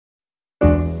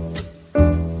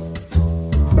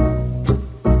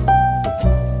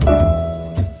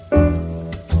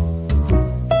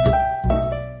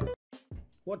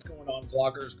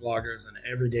vloggers, bloggers, and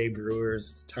everyday brewers.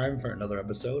 It's time for another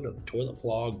episode of Toilet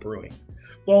Vlog Brewing.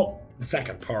 Well, the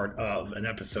second part of an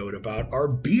episode about our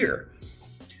beer.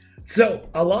 So,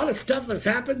 a lot of stuff has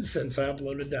happened since I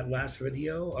uploaded that last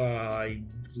video. I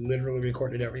literally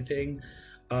recorded everything.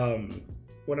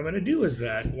 What I'm going to do is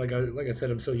that, like I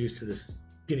said, I'm so used to this,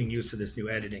 getting used to this new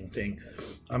editing thing.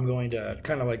 I'm going to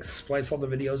kind of like splice all the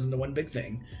videos into one big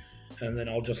thing, and then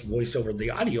I'll just voice over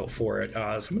the audio for it.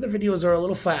 Some of the videos are a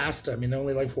little fast. I mean, they're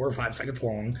only like 4 or 5 seconds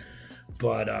long,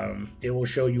 but it will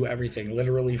show you everything,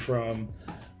 literally from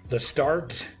the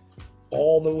start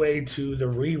all the way to the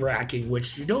re-racking,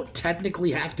 which you don't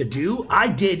technically have to do. I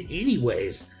did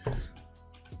anyways,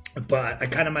 but I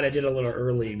kind of might have did a little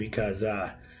early because,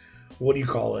 what do you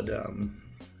call it?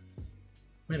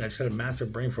 Man, I just had a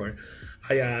massive brain for it.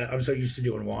 I'm so used to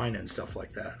doing wine and stuff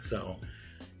like that. So,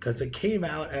 because it came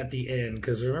out at the end,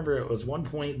 because remember it was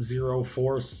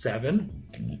 1.047,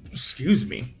 excuse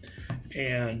me,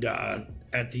 and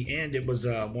at the end it was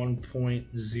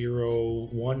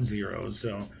 1.010.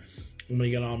 So I'm gonna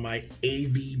get on my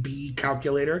AVB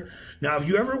calculator. Now, if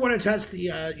you ever want to test the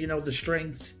the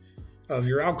strength of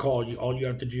your alcohol, all you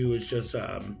have to do is just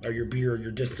or your beer, or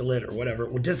your distillate, or whatever.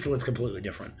 Well, distillate's completely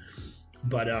different,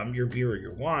 but your beer or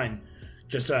your wine,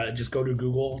 just go to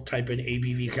Google, type in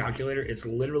ABV calculator. It's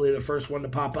literally the first one to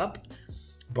pop up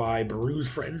by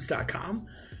brewsfriends.com.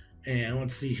 And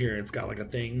let's see here. It's got like a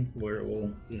thing where it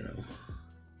will,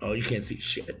 oh, you can't see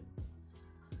shit.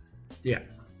 Yeah.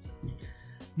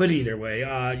 But either way,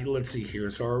 let's see here.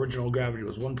 So our original gravity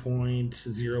was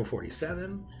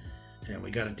 1.047, and we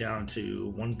got it down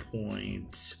to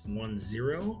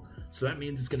 1.10. So that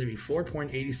means it's going to be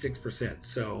 4.86%.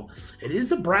 So it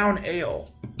is a brown ale.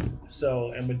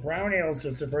 So, and with brown ales,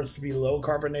 it's supposed to be low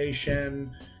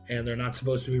carbonation, and they're not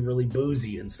supposed to be really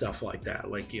boozy and stuff like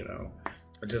that. Like,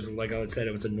 just like I said,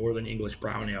 it was a Northern English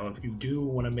brown ale. If you do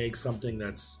want to make something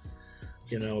that's,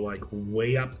 like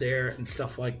way up there and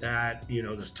stuff like that,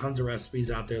 there's tons of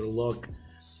recipes out there to look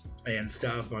and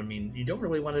stuff. I mean, you don't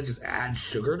really want to just add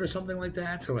sugar to something like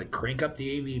that to like crank up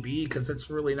the ABV, because that's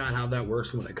really not how that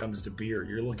works when it comes to beer.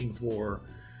 You're looking for,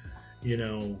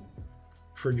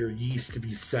 for your yeast to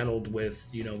be settled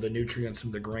with, the nutrients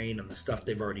from the grain and the stuff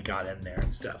they've already got in there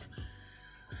and stuff.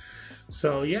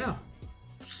 So yeah,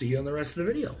 see you on the rest of the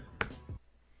video.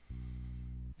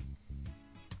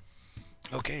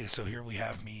 Okay, so here we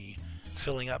have me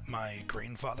filling up my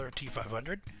Grainfather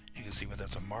T500. You can see where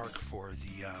there's a mark for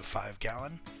the 5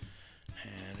 gallon,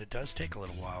 and it does take a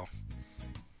little while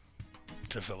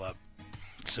to fill up.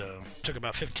 So it took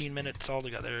about 15 minutes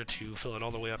altogether to fill it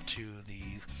all the way up to the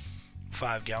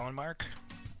 5 gallon mark.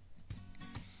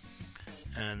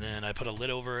 And then I put a lid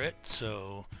over it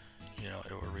so it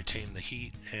will retain the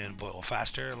heat and boil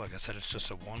faster. Like I said, it's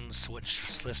just a one switch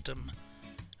system.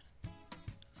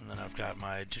 And then I've got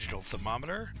my digital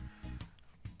thermometer.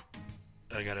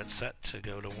 I got it set to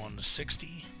go to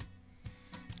 160.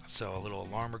 So a little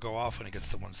alarm will go off when it gets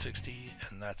to 160,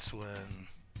 and that's when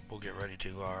we'll get ready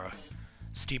to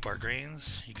steep our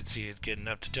grains. You can see it getting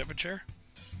up to temperature.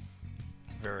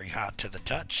 Very hot to the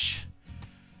touch.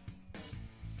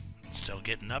 Still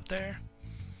getting up there.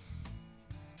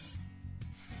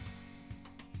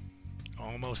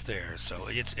 Almost there. So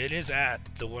it is at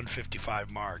the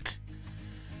 155 mark.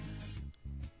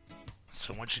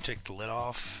 So once you take the lid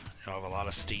off, you'll have a lot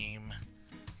of steam.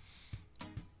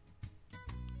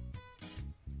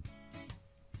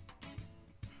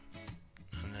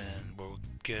 And then we'll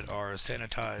get our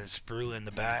sanitized brew in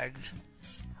the bag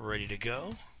ready to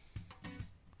go.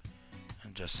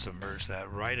 And just submerge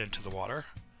that right into the water.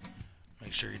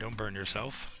 Make sure you don't burn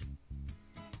yourself.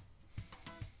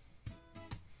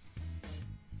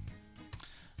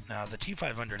 Now the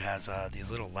T500 has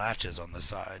these little latches on the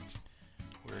side,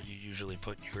 where you usually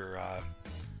put your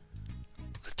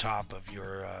the top of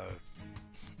your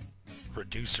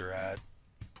reducer at,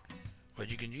 but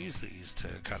you can use these to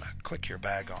kind of click your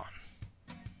bag on.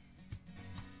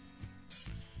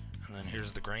 And then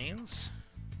here's the grains.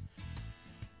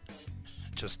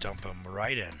 Just dump them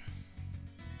right in.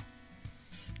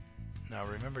 Now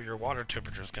remember, your water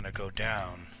temperature is going to go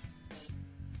down,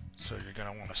 so you're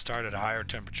going to want to start at a higher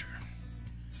temperature.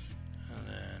 And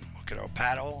then we'll get our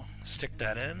paddle, stick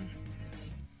that in,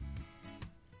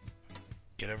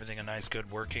 get everything a nice good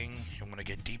working. You want to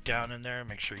get deep down in there,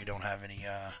 make sure you don't have any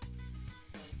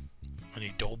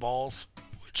dough balls,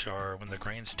 which are when the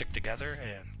grains stick together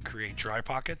and create dry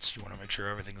pockets. You want to make sure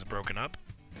everything's broken up.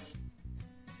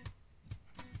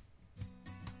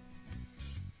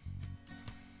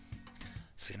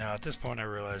 See, now at this point I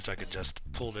realized I could just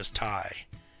pull this tie,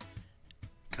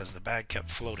 because the bag kept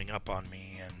floating up on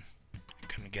me and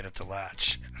and get it to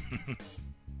latch.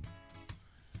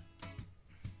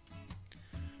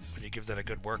 When you give that a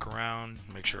good work around,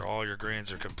 make sure all your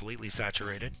grains are completely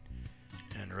saturated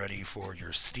and ready for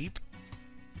your steep.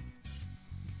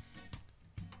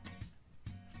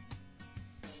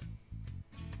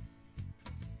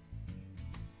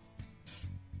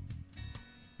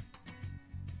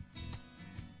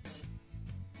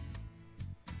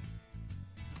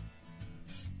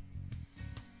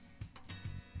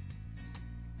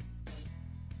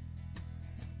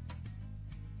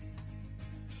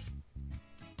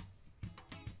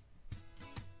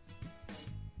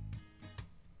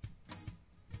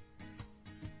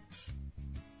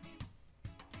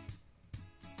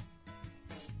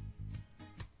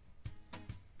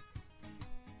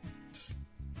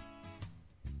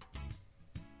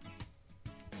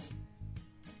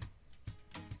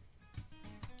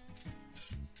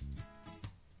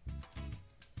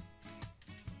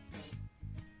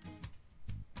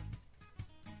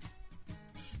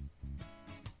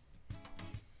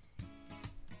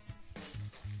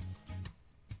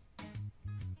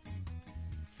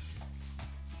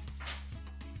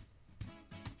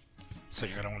 So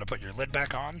you're going to want to put your lid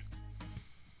back on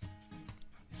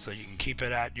so you can keep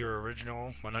it at your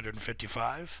original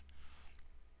 155.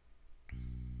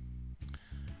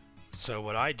 So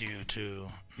what I do to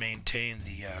maintain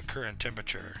the current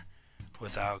temperature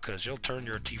without, because you'll turn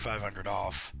your T500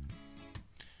 off,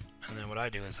 and then what I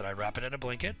do is that I wrap it in a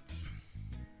blanket,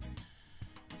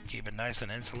 keep it nice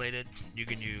and insulated. You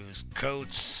can use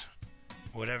coats,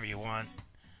 whatever you want.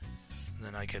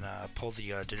 Then I can pull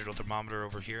the digital thermometer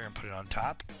over here and put it on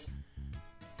top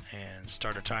and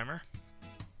start a timer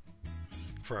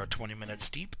for our 20-minute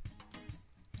steep.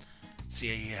 See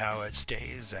how it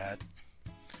stays at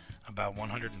about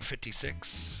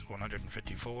 156,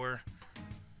 154.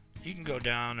 You can go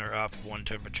down or up one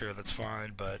temperature, that's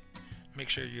fine, but make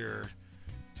sure your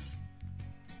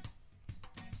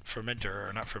fermenter,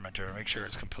 or not fermenter, make sure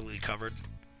it's completely covered.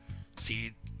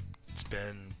 See, it's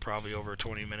been probably over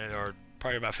 20 minutes, or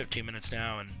probably about 15 minutes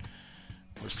now, and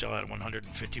we're still at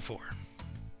 154.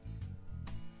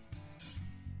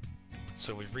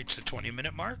 So we've reached the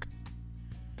 20-minute mark,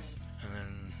 and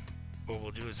then what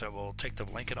we'll do is that we'll take the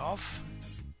blanket off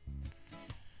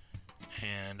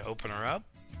and open her up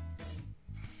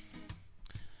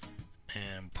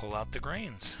and pull out the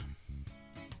grains.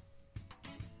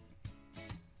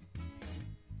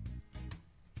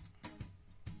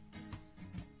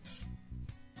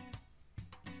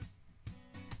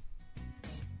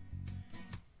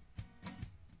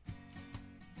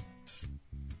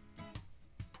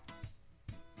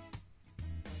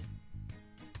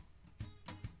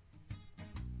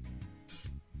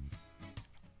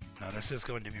 Now this is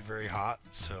going to be very hot,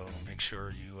 so make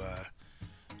sure you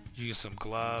use some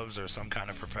gloves or some kind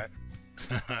of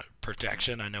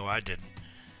protection. I know I didn't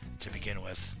to begin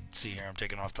with. See here, I'm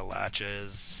taking off the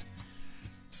latches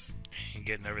and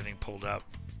getting everything pulled up.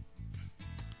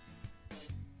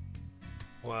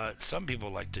 What some people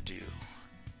like to do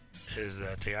is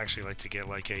that they actually like to get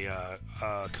like a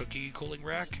cookie cooling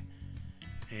rack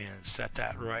and set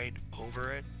that right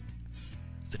over it,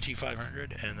 the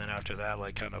T500, and then after that,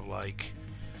 like kind of like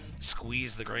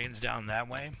squeeze the grains down that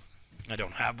way. I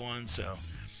don't have one, so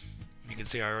you can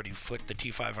see I already flicked the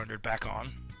T500 back on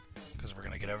because we're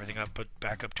gonna get everything up, put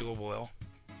back up to a boil.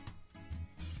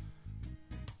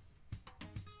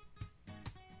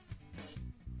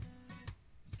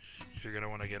 You're gonna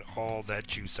want to get all that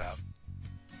juice out.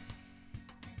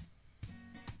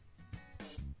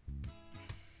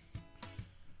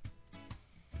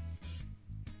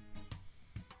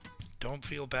 Don't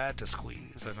feel bad to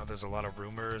squeeze. I know there's a lot of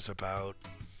rumors about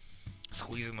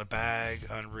squeezing the bag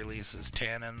unreleases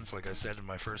tannins, like I said in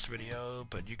my first video,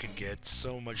 but you can get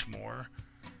so much more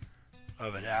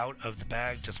of it out of the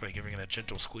bag just by giving it a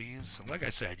gentle squeeze. And like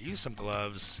I said, use some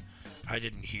gloves. I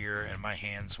didn't hear, and my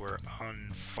hands were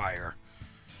on fire.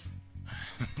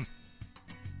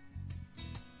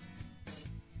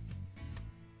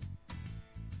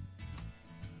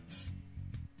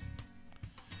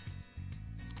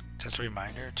 Just a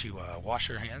reminder to wash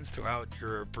your hands throughout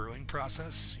your brewing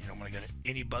process. You don't want to get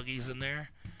any buggies in there.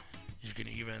 You can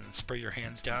even spray your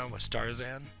hands down with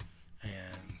Starzan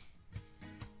and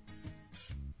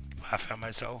laugh at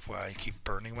myself while I keep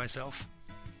burning myself.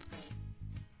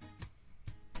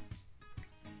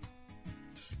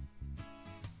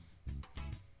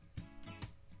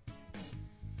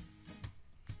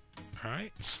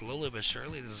 Alright, slowly but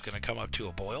surely this is going to come up to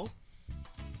a boil.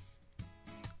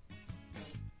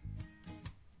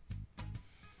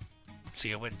 See,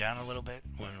 it went down a little bit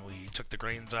when we took the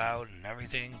grains out and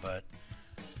everything, but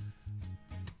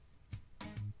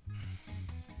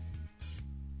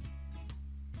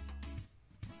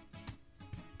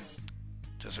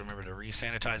Just remember to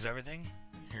re-sanitize everything.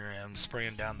 Here I am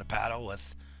spraying down the paddle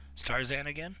with Starzan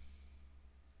again.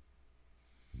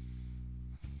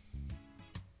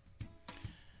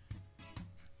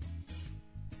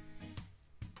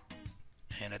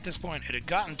 And at this point, it had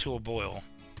gotten to a boil,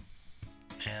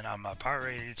 and I'm about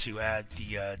ready to add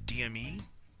the DME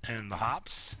and the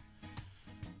hops.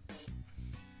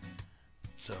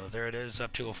 So there it is,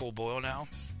 up to a full boil now.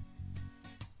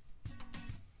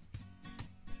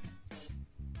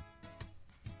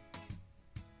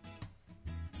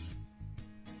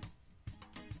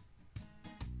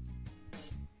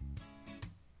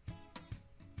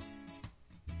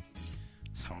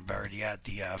 So I'm already at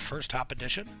the first hop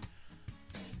addition.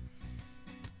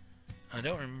 I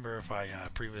don't remember if I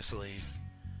previously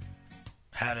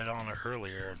had it on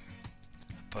earlier,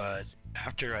 but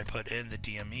after I put in the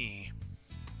DME,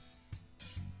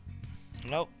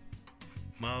 nope.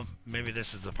 Well, maybe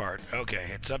this is the part. Okay,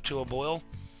 it's up to a boil.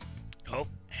 Oh,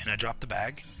 and I dropped the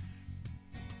bag.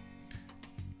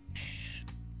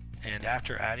 And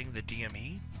after adding the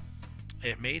DME,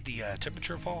 it made the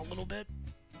temperature fall a little bit,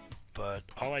 but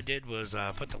all I did was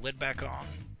put the lid back on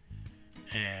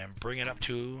and bring it up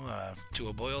to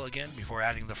a boil again before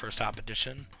adding the first hop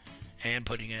addition and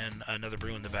putting in another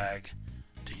brew in the bag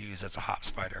to use as a hop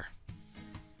spider.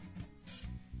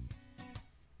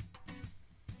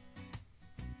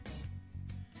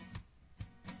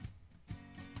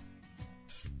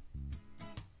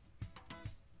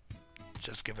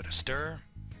 Just give it a stir.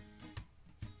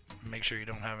 Make sure you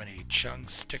don't have any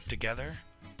chunks stick together.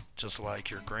 Just like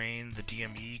your grain, the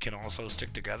DME can also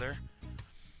stick together.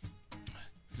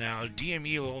 Now,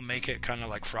 DME will make it kind of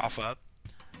like froth up,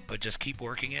 but just keep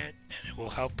working it, and it will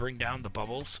help bring down the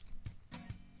bubbles.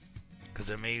 Because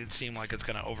it may seem like it's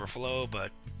going to overflow, but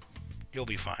you'll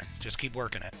be fine. Just keep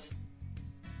working it.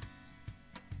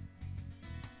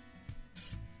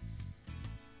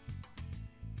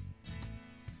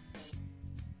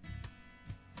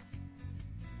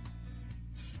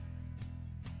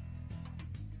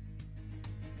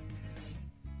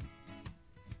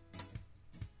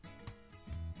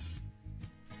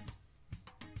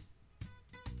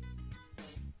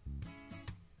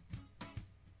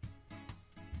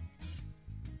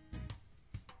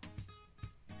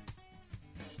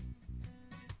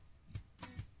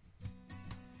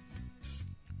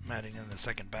 I'm adding in the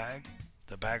second bag.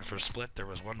 The bags were split. There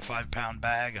was one 5-pound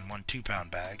bag and one 2-pound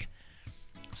bag.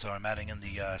 So I'm adding in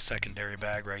the secondary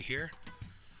bag right here.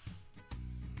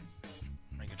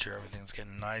 Making sure everything's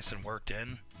getting nice and worked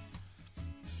in.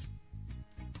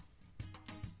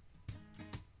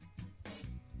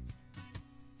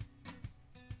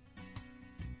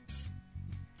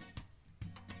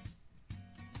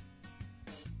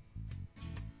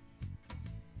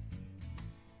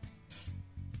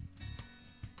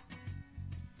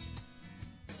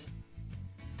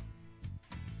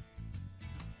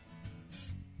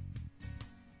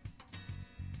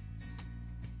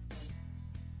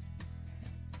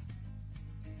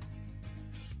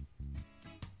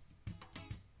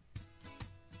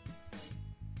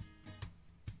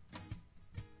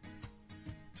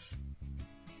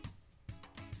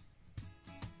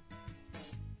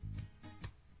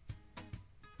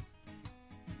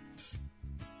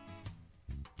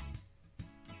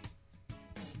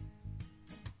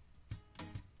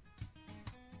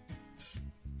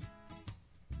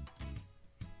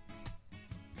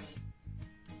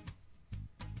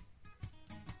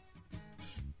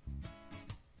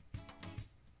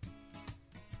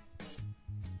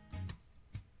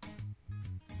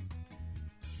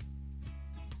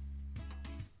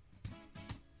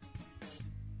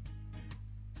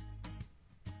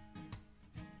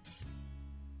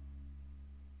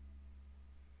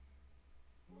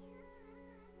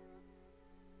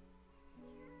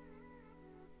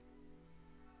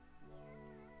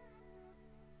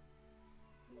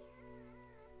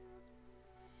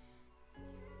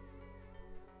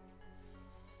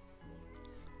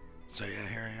 So yeah,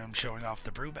 here I am showing off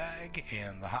the brew bag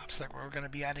and the hops that we're going to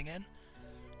be adding in.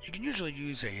 You can usually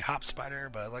use a hop spider,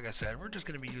 but like I said, we're just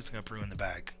going to be using a brew in the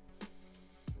bag.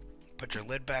 Put your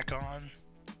lid back on.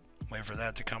 Wait for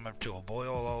that to come up to a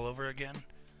boil all over again.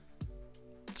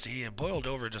 See, it boiled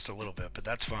over just a little bit, but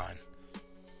that's fine.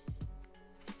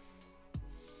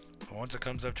 But once it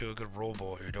comes up to a good roll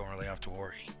boil, you don't really have to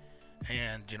worry.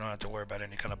 And you don't have to worry about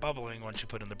any kind of bubbling once you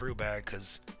put in the brew bag,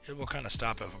 because it will kind of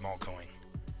stop it from all going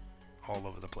all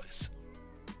over the place.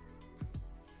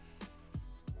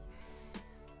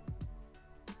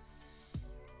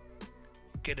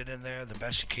 Get it in there the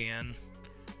best you can.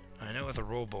 I know with a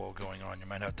roll bowl going on, you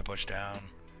might have to push down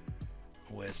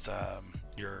with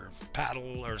your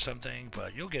paddle or something,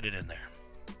 but you'll get it in there.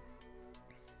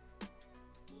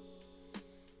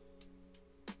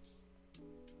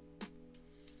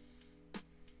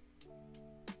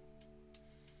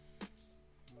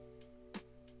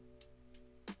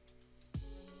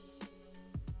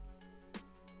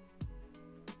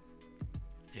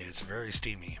 Yeah, it's very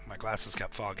steamy. My glasses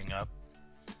kept fogging up,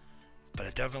 but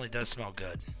it definitely does smell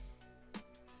good.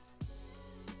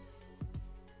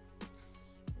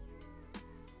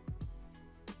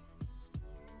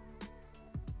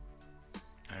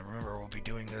 And remember, we'll be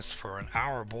doing this for an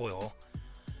hour boil,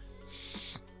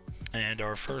 and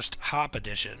our first hop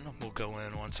addition will go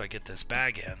in once I get this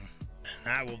bag in, and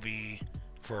that will be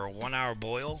for a 1 hour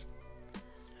boil,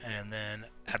 and then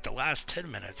at the last 10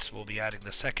 minutes we'll be adding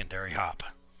the secondary hop.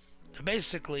 So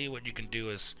basically what you can do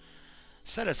is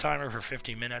set a timer for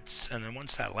 50 minutes, and then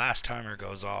once that last timer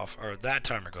goes off, or that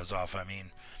timer goes off, I mean,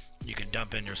 you can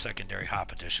dump in your secondary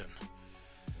hop addition.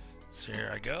 So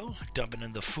here I go, dumping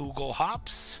in the Fugal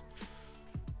hops.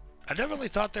 I definitely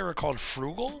thought they were called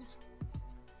Frugal.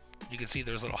 You can see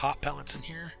there's little hop pellets in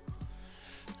here,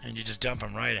 and you just dump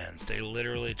them right in. They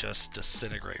literally just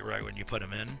disintegrate right when you put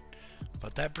them in.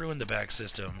 But that brew in the bag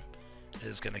system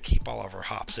is going to keep all of our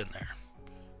hops in there,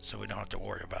 so we don't have to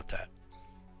worry about that.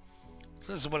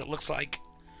 So this is what it looks like,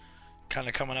 kind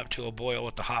of coming up to a boil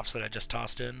with the hops that I just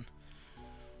tossed in.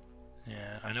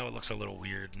 Yeah, I know it looks a little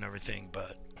weird and everything,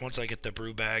 but once I get the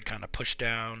brew bag kind of pushed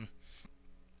down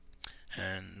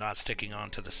and not sticking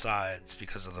onto the sides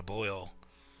because of the boil,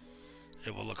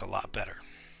 it will look a lot better.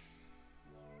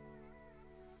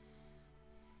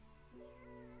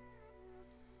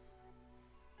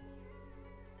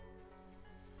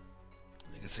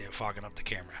 You can see it fogging up the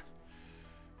camera.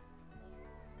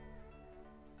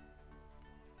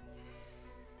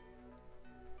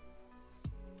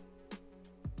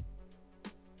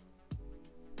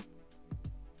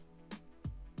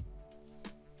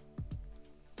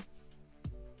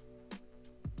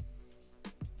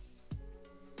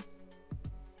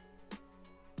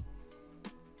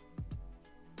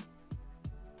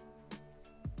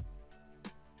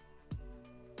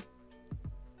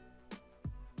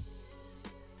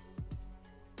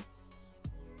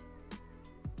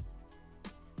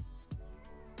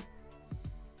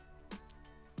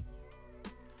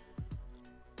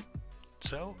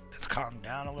 So it's calmed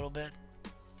down a little bit.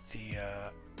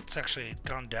 It's actually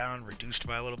gone down, reduced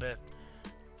by a little bit.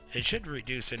 It should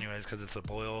reduce anyways because it's a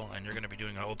boil, and you're going to be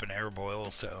doing an open air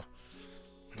boil. So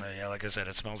yeah, like I said,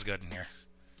 it smells good in here.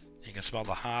 You can smell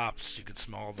the hops. You can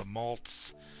smell the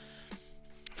malts.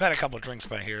 I've had a couple of drinks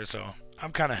by here, so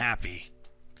I'm kind of happy.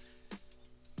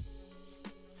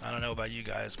 I don't know about you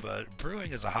guys, but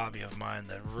brewing is a hobby of mine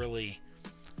that really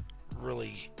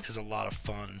is a lot of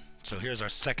fun. So here's our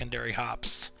secondary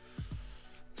hops.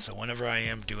 So whenever I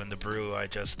am doing the brew, I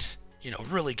just,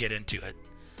 really get into it.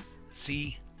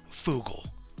 See? Fugal.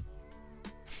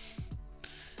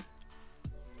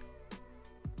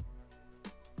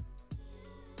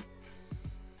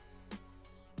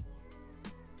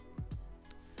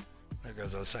 There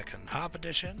goes our second hop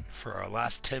addition for our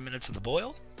last 10 minutes of the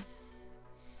boil.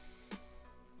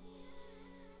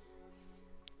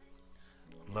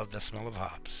 Love the smell of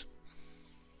hops.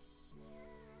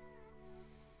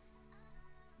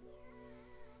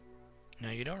 Now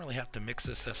you don't really have to mix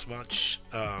this as much.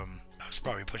 I was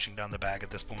probably pushing down the bag at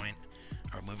this point,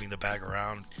 or moving the bag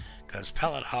around, because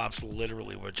pellet hops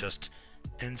literally would just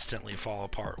instantly fall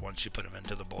apart once you put them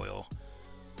into the boil.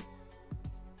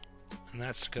 And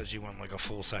that's because you want like a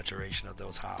full saturation of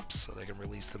those hops so they can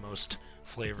release the most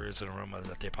flavors and aroma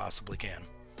that they possibly can.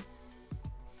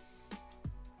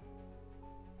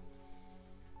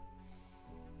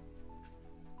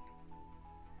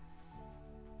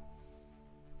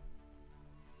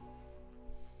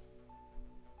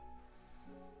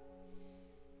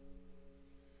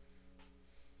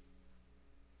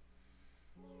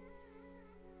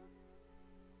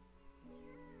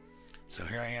 So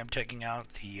here I am taking out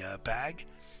the bag,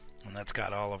 and that's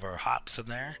got all of our hops in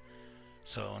there.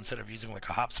 So instead of using like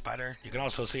a hop spider, you can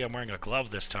also see I'm wearing a glove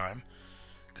this time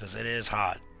because it is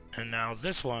hot. And now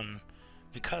this one,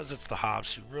 because it's the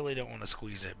hops, you really don't want to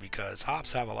squeeze it because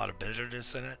hops have a lot of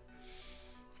bitterness in it,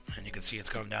 and you can see it's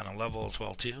gone down in level as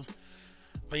well too.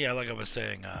 But yeah, like I was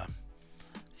saying,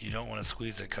 you don't want to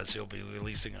squeeze it because you'll be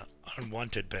releasing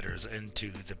unwanted bitters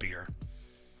into the beer.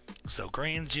 So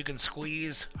grains you can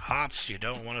squeeze, hops you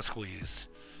don't want to squeeze.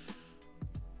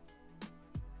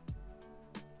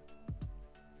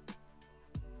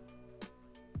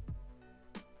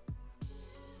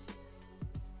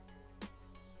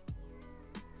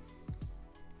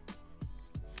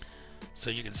 So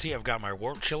you can see I've got my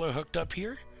wort chiller hooked up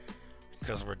here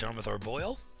because we're done with our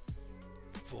boil.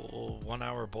 Full 1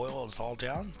 hour boil is all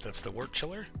down. That's the wort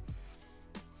chiller.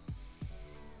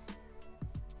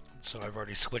 So I've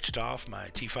already switched off my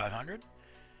T500.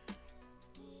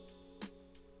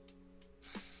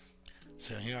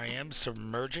 So here I am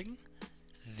submerging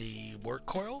the wort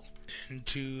coil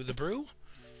into the brew.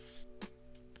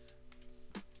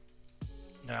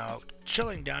 Now,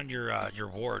 chilling down your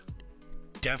wort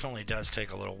definitely does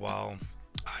take a little while.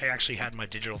 I actually had my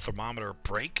digital thermometer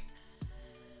break,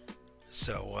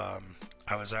 so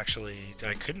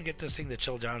I couldn't get this thing to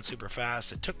chill down super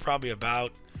fast. It took probably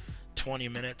about 20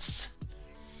 minutes.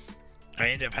 I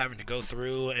ended up having to go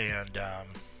through and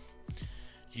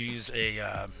use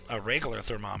a regular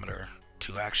thermometer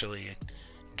to actually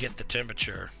get the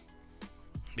temperature,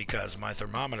 because my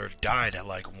thermometer died at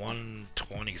like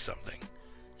 120 something.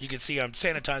 You can see I'm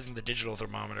sanitizing the digital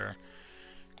thermometer.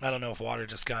 I don't know if water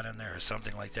just got in there or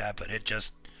something like that, but it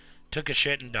just took a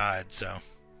shit and died, so.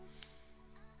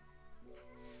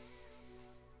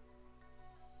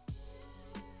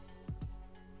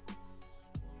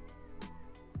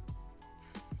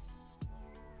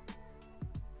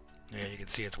 Yeah, you can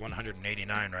see it's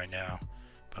 189 right now,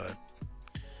 but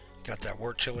got that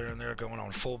wort chiller in there going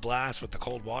on full blast with the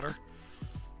cold water.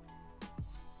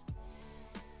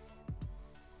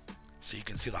 So you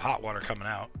can see the hot water coming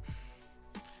out.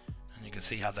 And you can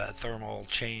see how that thermal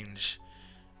change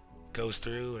goes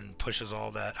through and pushes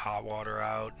all that hot water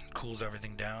out and cools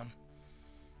everything down.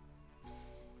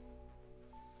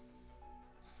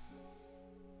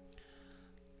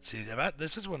 See,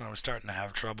 this is when I was starting to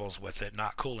have troubles with it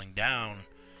not cooling down,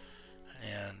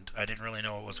 and I didn't really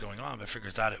know what was going on, but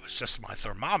figures out it was just my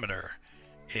thermometer.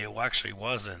 It actually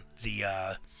wasn't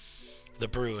the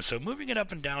brew. So moving it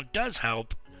up and down does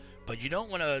help, but you don't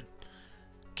want to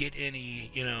get any,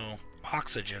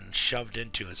 oxygen shoved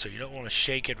into it. So you don't want to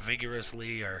shake it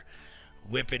vigorously or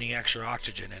whip any extra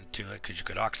oxygen into it, because you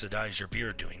could oxidize your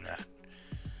beer doing that.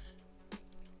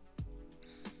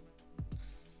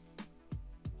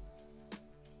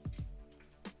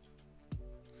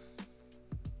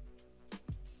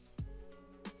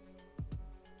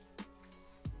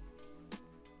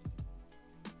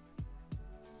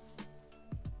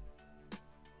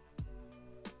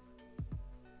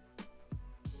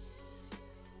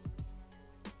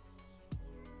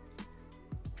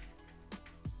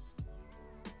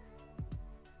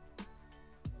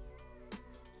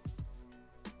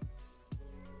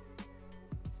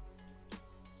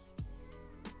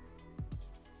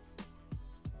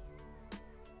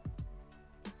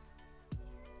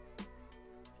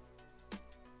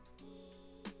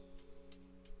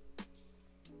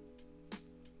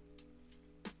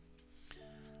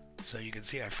 So you can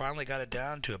see I finally got it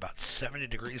down to about 70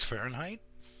 degrees Fahrenheit.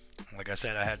 Like I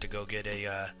said, I had to go get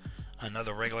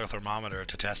another regular thermometer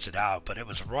to test it out, but it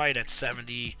was right at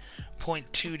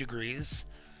 70.2 degrees.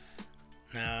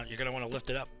 Now you're going to want to lift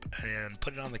it up and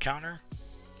put it on the counter,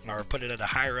 or put it at a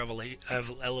higher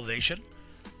elevation,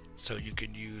 so you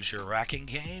can use your racking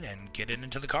cane and get it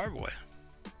into the carboy.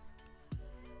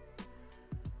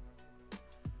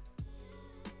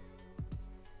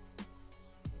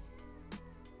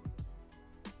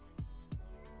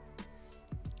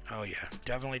 Oh yeah,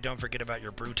 definitely don't forget about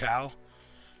your brew towel.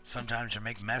 Sometimes you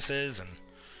make messes, and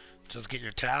just get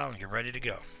your towel and get ready to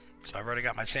go. So I've already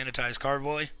got my sanitized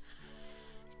carboy,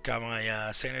 got my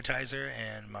sanitizer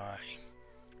and my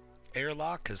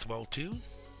airlock as well too.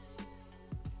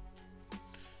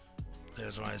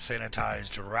 There's my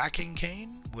sanitized racking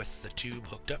cane with the tube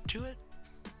hooked up to it.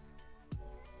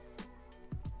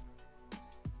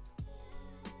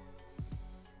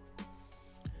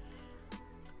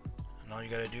 And all you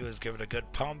gotta do is give it a good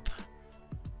pump,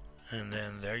 and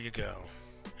then there you go.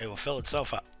 It will fill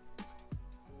itself up.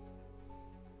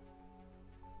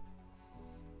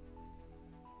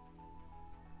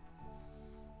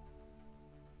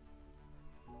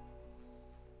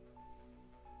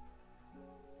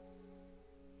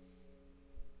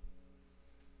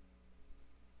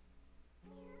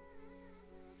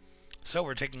 So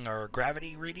we're taking our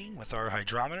gravity reading with our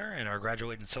hydrometer and our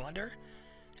graduating cylinder.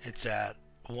 It's at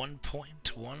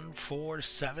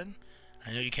 1.147.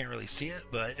 I know you can't really see it,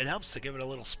 but it helps to give it a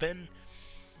little spin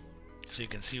so you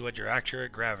can see what your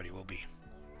accurate gravity will be.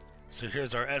 So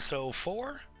here's our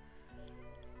SO4.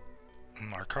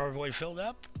 And our carboy filled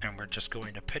up, and we're just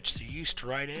going to pitch the yeast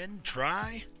right in,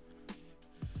 dry.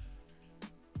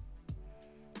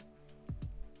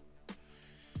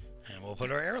 And we'll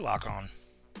put our airlock on.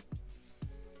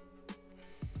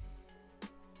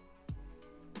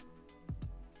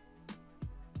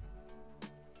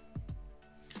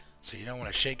 So you don't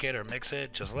want to shake it or mix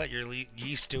it. Just let your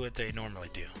yeast do what they normally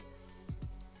do.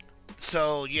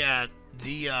 So yeah,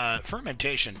 the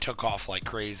fermentation took off like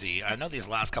crazy. I know these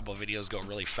last couple of videos go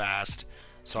really fast,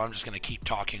 so I'm just going to keep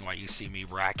talking while you see me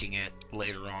racking it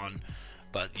later on.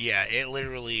 But yeah, it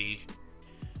literally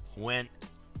went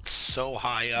so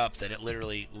high up that it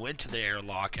literally went to the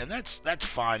airlock, and that's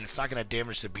fine. It's not going to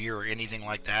damage the beer or anything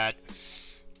like that.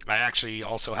 I actually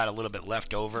also had a little bit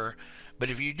left over, but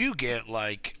if you do get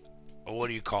like, what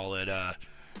do you call it, a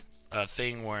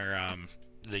thing where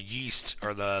the yeast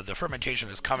or the fermentation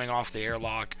is coming off the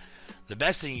airlock, the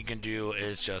best thing you can do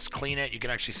is just clean it. You can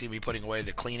actually see me putting away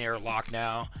the clean airlock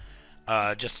now.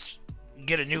 Just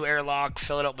get a new airlock,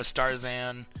 fill it up with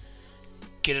Starzan,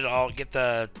 get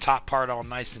the top part all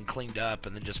nice and cleaned up,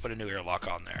 and then just put a new airlock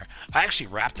on there. I actually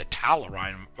wrapped a towel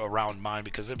around mine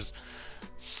because it was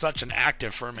such an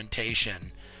active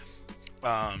fermentation.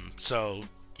 So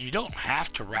you don't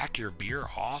have to rack your beer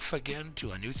off again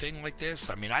to a new thing like this.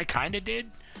 I mean, I kind of did.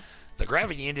 The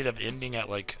gravity ended up ending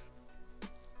at like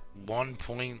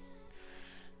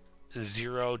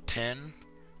 1.010,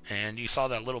 and you saw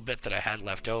that little bit that I had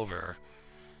left over.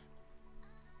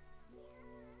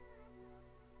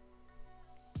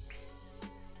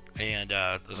 And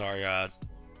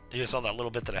you saw that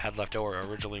little bit that I had left over. I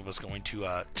originally was going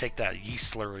to take that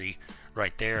yeast slurry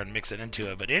right there and mix it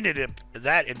into it, but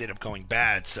that ended up going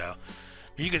bad. So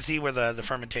you can see where the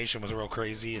fermentation was real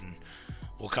crazy, and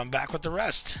we'll come back with the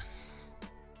rest.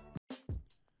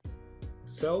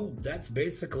 So that's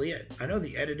basically it. I know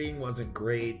the editing wasn't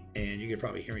great, and you could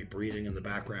probably hear me breathing in the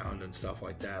background and stuff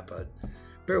like that, but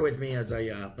bear with me as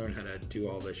I learn how to do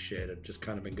all this shit. I've just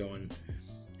kind of been going,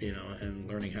 and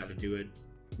learning how to do it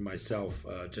myself,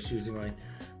 just using my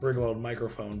regular old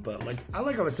microphone. But like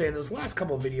I was saying, those last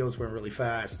couple of videos went really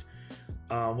fast.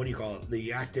 What do you call it?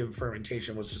 The active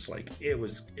fermentation was just like, it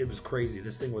was crazy.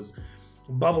 This thing was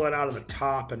bubbling out of the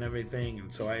top and everything,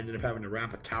 and so I ended up having to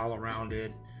wrap a towel around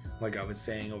it, like I was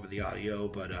saying over the audio.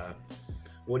 But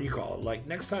what do you call it? Like,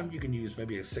 next time you can use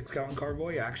maybe a 6-gallon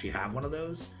carboy. I actually have one of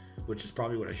those, which is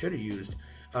probably what I should have used.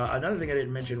 Another thing I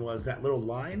didn't mention was that little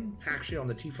line actually on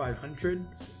the T500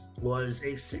 was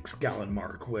a 6-gallon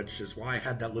mark, which is why I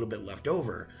had that little bit left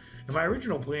over. And my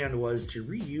original plan was to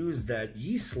reuse that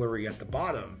yeast slurry at the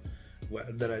bottom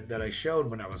that I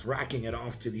showed when I was racking it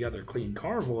off to the other clean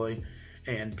carboy,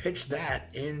 and pitch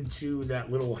that into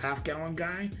that little half-gallon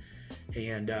guy,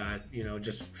 and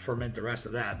just ferment the rest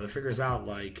of that. But it figures out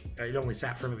like it only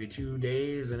sat for maybe 2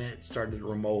 days, and it started to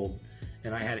remold,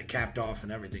 and I had it capped off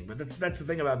and everything. But that's the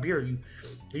thing about beer.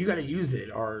 You got to use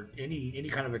it, or any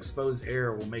kind of exposed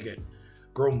air will make it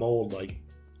grow mold like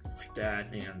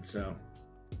that. And so,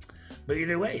 but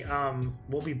either way,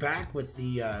 we'll be back with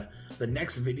the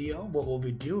next video. What we'll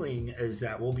be doing is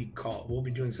that we'll be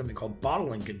doing something called bottle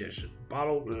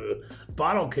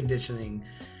conditioning.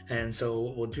 And so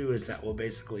what we'll do is that we'll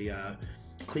basically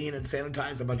clean and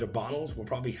sanitize a bunch of bottles. We'll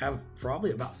probably have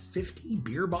about 50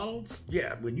 beer bottles.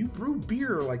 Yeah, when you brew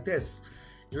beer like this,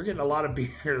 you're getting a lot of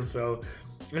beer. So,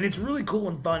 and it's really cool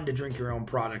and fun to drink your own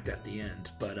product at the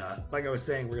end. But like I was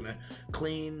saying, we're gonna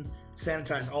clean,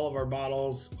 sanitize all of our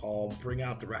bottles. I'll bring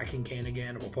out the racking can again,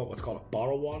 and we'll put what's called a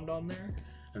bottle wand on there,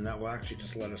 and that will actually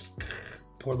just let us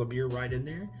pour the beer right in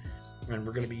there. And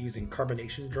we're going to be using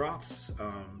carbonation drops.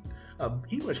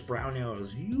 English brown ale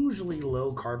is usually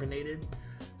low carbonated,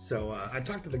 so I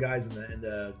talked to the guys in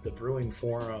the brewing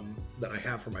forum that I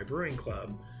have for my brewing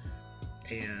club,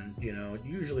 and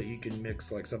usually you can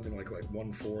mix like something like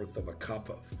 1/4 of a cup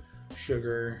of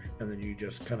sugar, and then you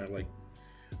just kind of like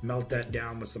melt that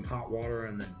down with some hot water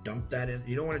and then dump that in.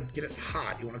 You don't want to get it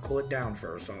hot, you want to cool it down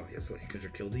first, obviously, because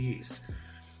you'll kill the yeast.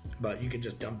 But you can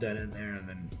just dump that in there, and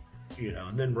then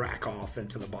and then rack off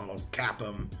into the bottles, cap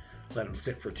them, let them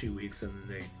sit for 2 weeks, and then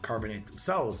they carbonate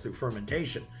themselves through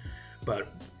fermentation. But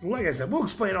like I said, we'll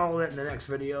explain all of it in the next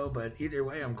video. But either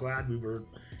way, I'm glad we were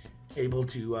able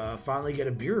to finally get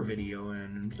a beer video,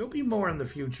 and there'll be more in the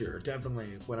future,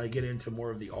 definitely, when I get into more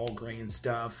of the all grain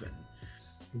stuff and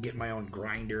get my own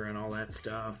grinder and all that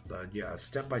stuff. But yeah,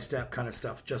 step-by-step kind of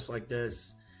stuff just like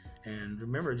this. And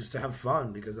remember, just to have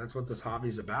fun, because that's what this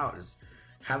hobby's about, is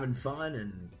having fun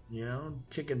and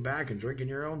kicking back and drinking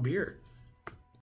your own beer.